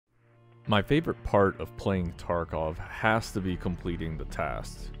My favorite part of playing Tarkov has to be completing the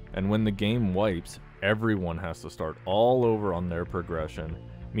tasks, and when the game wipes, everyone has to start all over on their progression,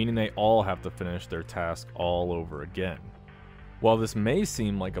 meaning they all have to finish their task all over again. While this may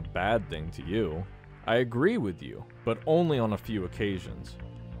seem like a bad thing to you, I agree with you, but only on a few occasions.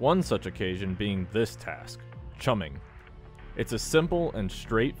 One such occasion being this task, Chumming. It's a simple and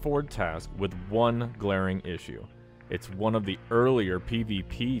straightforward task with one glaring issue. It's one of the earlier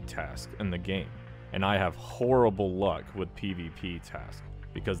PvP tasks in the game, and I have horrible luck with PvP tasks,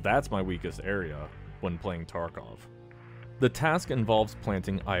 because that's my weakest area when playing Tarkov. The task involves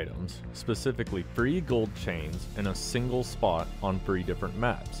planting items, specifically 3 gold chains in a single spot on 3 different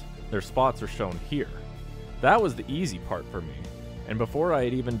maps. Their spots are shown here. That was the easy part for me, and before I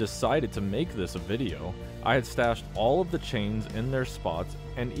had even decided to make this a video, I had stashed all of the chains in their spots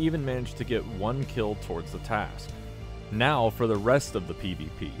and even managed to get 1 kill towards the task. Now for the rest of the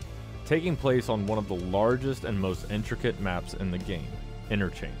PvP, taking place on one of the largest and most intricate maps in the game,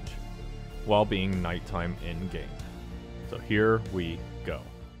 Interchange, while being nighttime in-game. So here we go.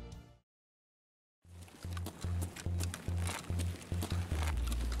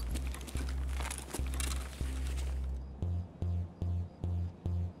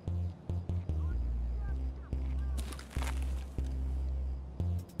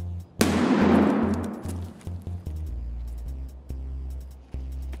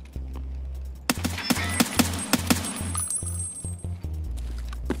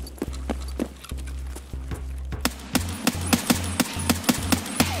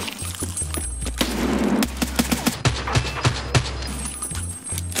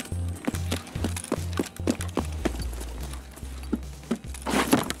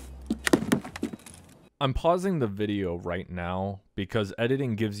 I'm pausing the video right now because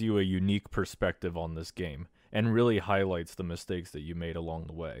editing gives you a unique perspective on this game and really highlights the mistakes that you made along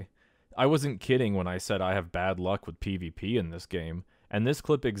the way. I wasn't kidding when I said I have bad luck with PvP in this game, and this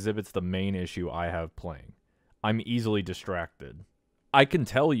clip exhibits the main issue I have playing. I'm easily distracted. I can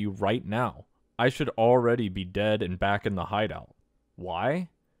tell you right now, I should already be dead and back in the hideout. Why?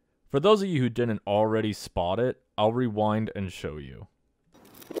 For those of you who didn't already spot it, I'll rewind and show you.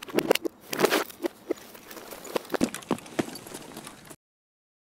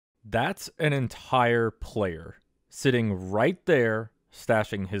 That's an entire player sitting right there,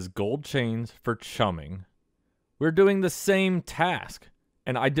 stashing his gold chains for chumming. We're doing the same task,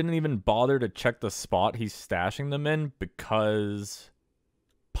 and I didn't even bother to check the spot he's stashing them in because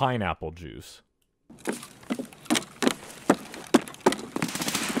pineapple juice.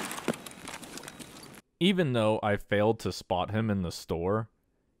 Even though I failed to spot him in the store,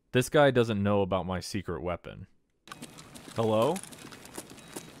 this guy doesn't know about my secret weapon. Hello?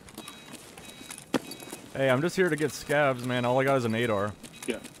 Hey, I'm just here to get scabs, man. All I got is an 8R.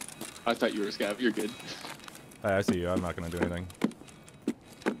 Yeah. I thought you were a scav. You're good. Hey, I see you. I'm not going to do anything.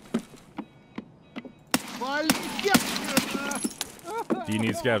 Do you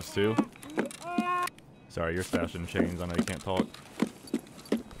need scabs too? Sorry, you're stashing chains. I know you can't talk.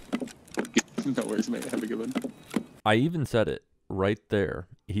 No worries, mate. Have a good one. I even said it right there.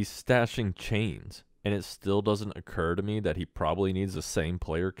 He's stashing chains, and it still doesn't occur to me that he probably needs the same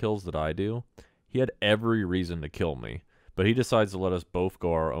player kills that I do. He had every reason to kill me, but he decides to let us both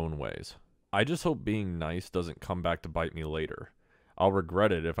go our own ways. I just hope being nice doesn't come back to bite me later. I'll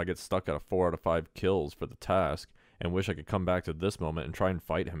regret it if I get stuck at a 4 out of 5 kills for the task, and wish I could come back to this moment and try and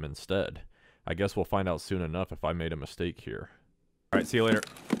fight him instead. I guess we'll find out soon enough if I made a mistake here. Alright, see you later.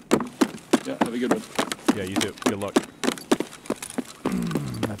 Yeah, have a good one. Yeah, you too. Good luck.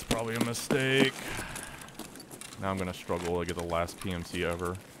 That's probably a mistake. Now I'm gonna struggle to get the last PMC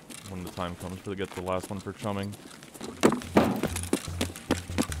ever when the time comes to get the last one for chumming.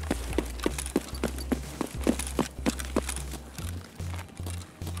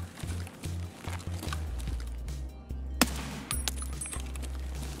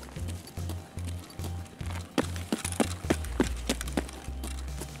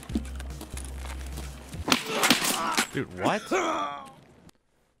 Dude, what?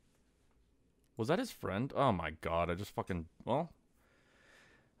 Was that his friend? Oh my god, I just fucking... Well,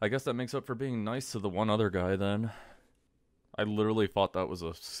 I guess that makes up for being nice to the one other guy then. I literally thought that was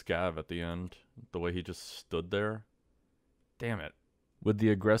a scav at the end, the way he just stood there. Damn it. With the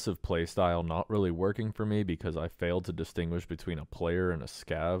aggressive playstyle not really working for me because I failed to distinguish between a player and a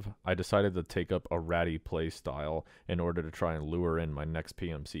scav, I decided to take up a ratty playstyle in order to try and lure in my next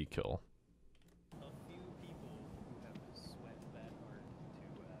PMC kill.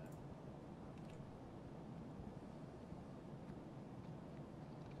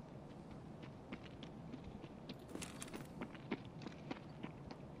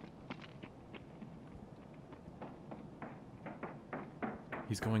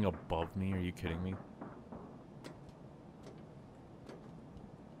 He's going above me, are you kidding me?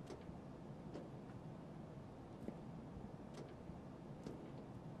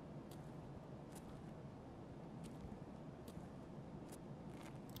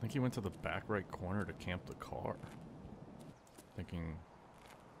 I think he went to the back right corner to camp the car. Thinking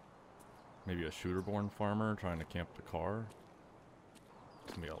maybe a shooter-born farmer trying to camp the car.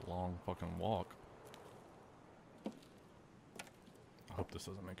 It's gonna be a long fucking walk. I hope this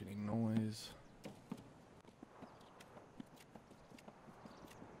doesn't make any noise.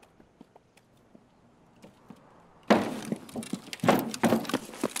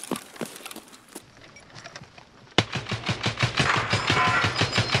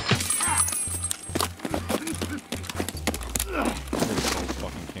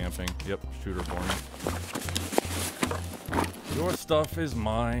 Yep, shooter born. Your stuff is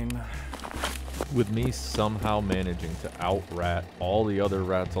mine. With me somehow managing to out-rat all the other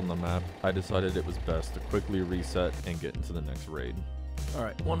rats on the map, I decided it was best to quickly reset and get into the next raid.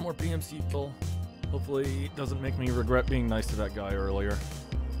 Alright, one more PMC full. Hopefully it doesn't make me regret being nice to that guy earlier.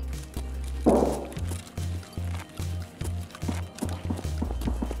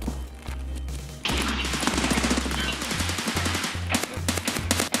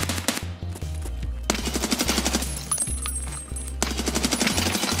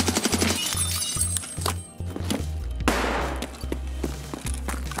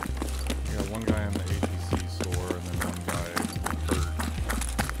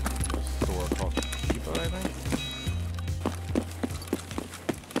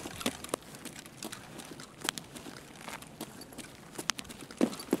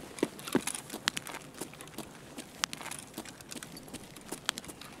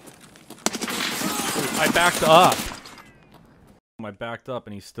 I backed up. I backed up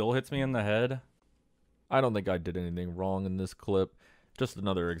and he still hits me in the head. I don't think I did anything wrong in this clip. Just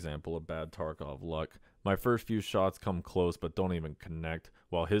another example of bad Tarkov luck. My first few shots come close but don't even connect,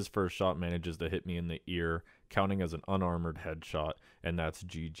 while his first shot manages to hit me in the ear, counting as an unarmored headshot, and that's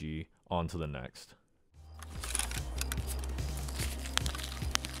GG. On to the next.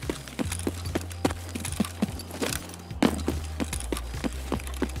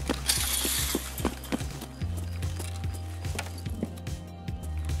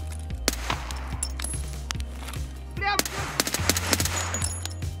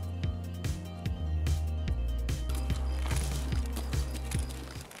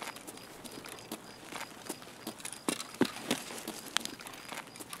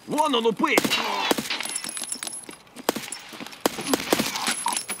 One on the pitch.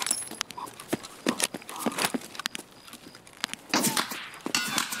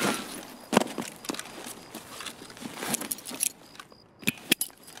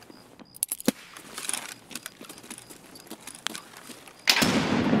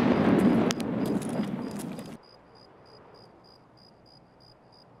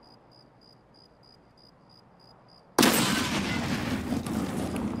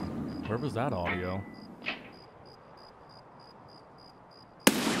 Where was that audio?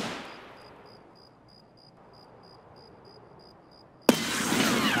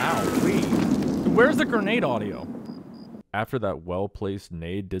 Ow, where's the grenade audio? After that well-placed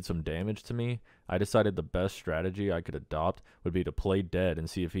nade did some damage to me, I decided the best strategy I could adopt would be to play dead and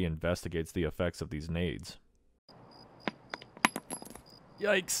see if he investigates the effects of these nades.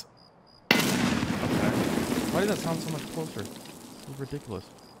 Yikes. Okay. Why did that sound so much closer? It's ridiculous.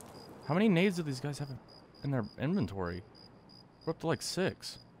 How many nades do these guys have in their inventory? We're up to like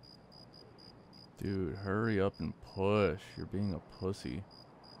 6. Dude, hurry up and push. You're being a pussy.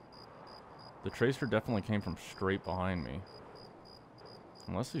 The tracer definitely came from straight behind me.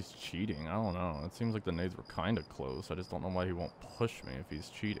 Unless he's cheating, I don't know. It seems like the nades were kind of close. I just don't know why he won't push me if he's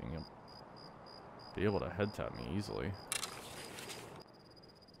cheating. He'll be able to head tap me easily.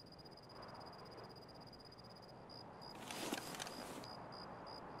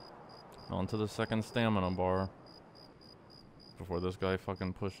 On to the second stamina bar. Before this guy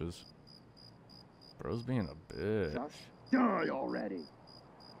fucking pushes. Bro's being a bitch. Just die already.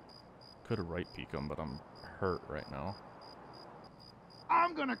 Could right peek him, but I'm hurt right now.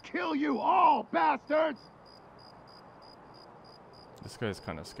 I'm gonna kill you all, bastards! This guy's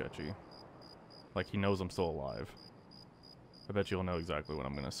kind of sketchy. Like, he knows I'm still alive. I bet you'll know exactly what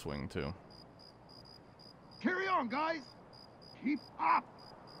I'm gonna swing to. Carry on, guys! Keep up!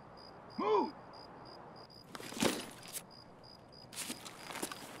 Move!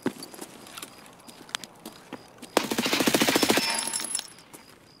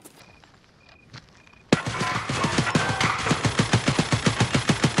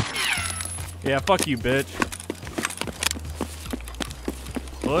 Yeah, fuck you, bitch.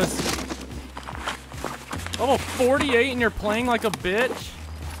 pussy. Level 48 and you're playing like a bitch?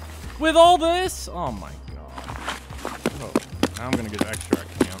 With all this? Oh my god. Oh, now I'm gonna get extra at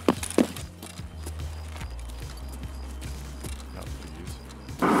camp. Oh,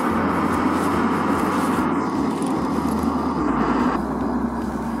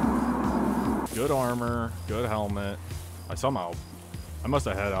 jeez. Good armor, good helmet. I must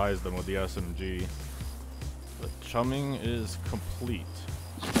have had eyes them with the SMG. The chumming is complete.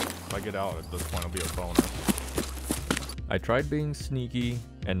 If I get out at this point, it'll be a bonus. I tried being sneaky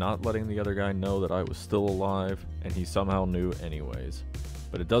and not letting the other guy know that I was still alive, and he somehow knew anyways.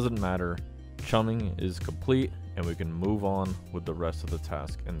 But it doesn't matter. Chumming is complete, and we can move on with the rest of the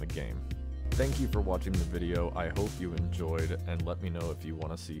task in the game. Thank you for watching the video. I hope you enjoyed, and let me know if you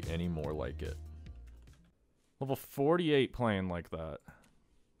want to see any more like it. Level 48 playing like that.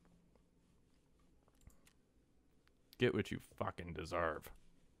 Get what you fucking deserve.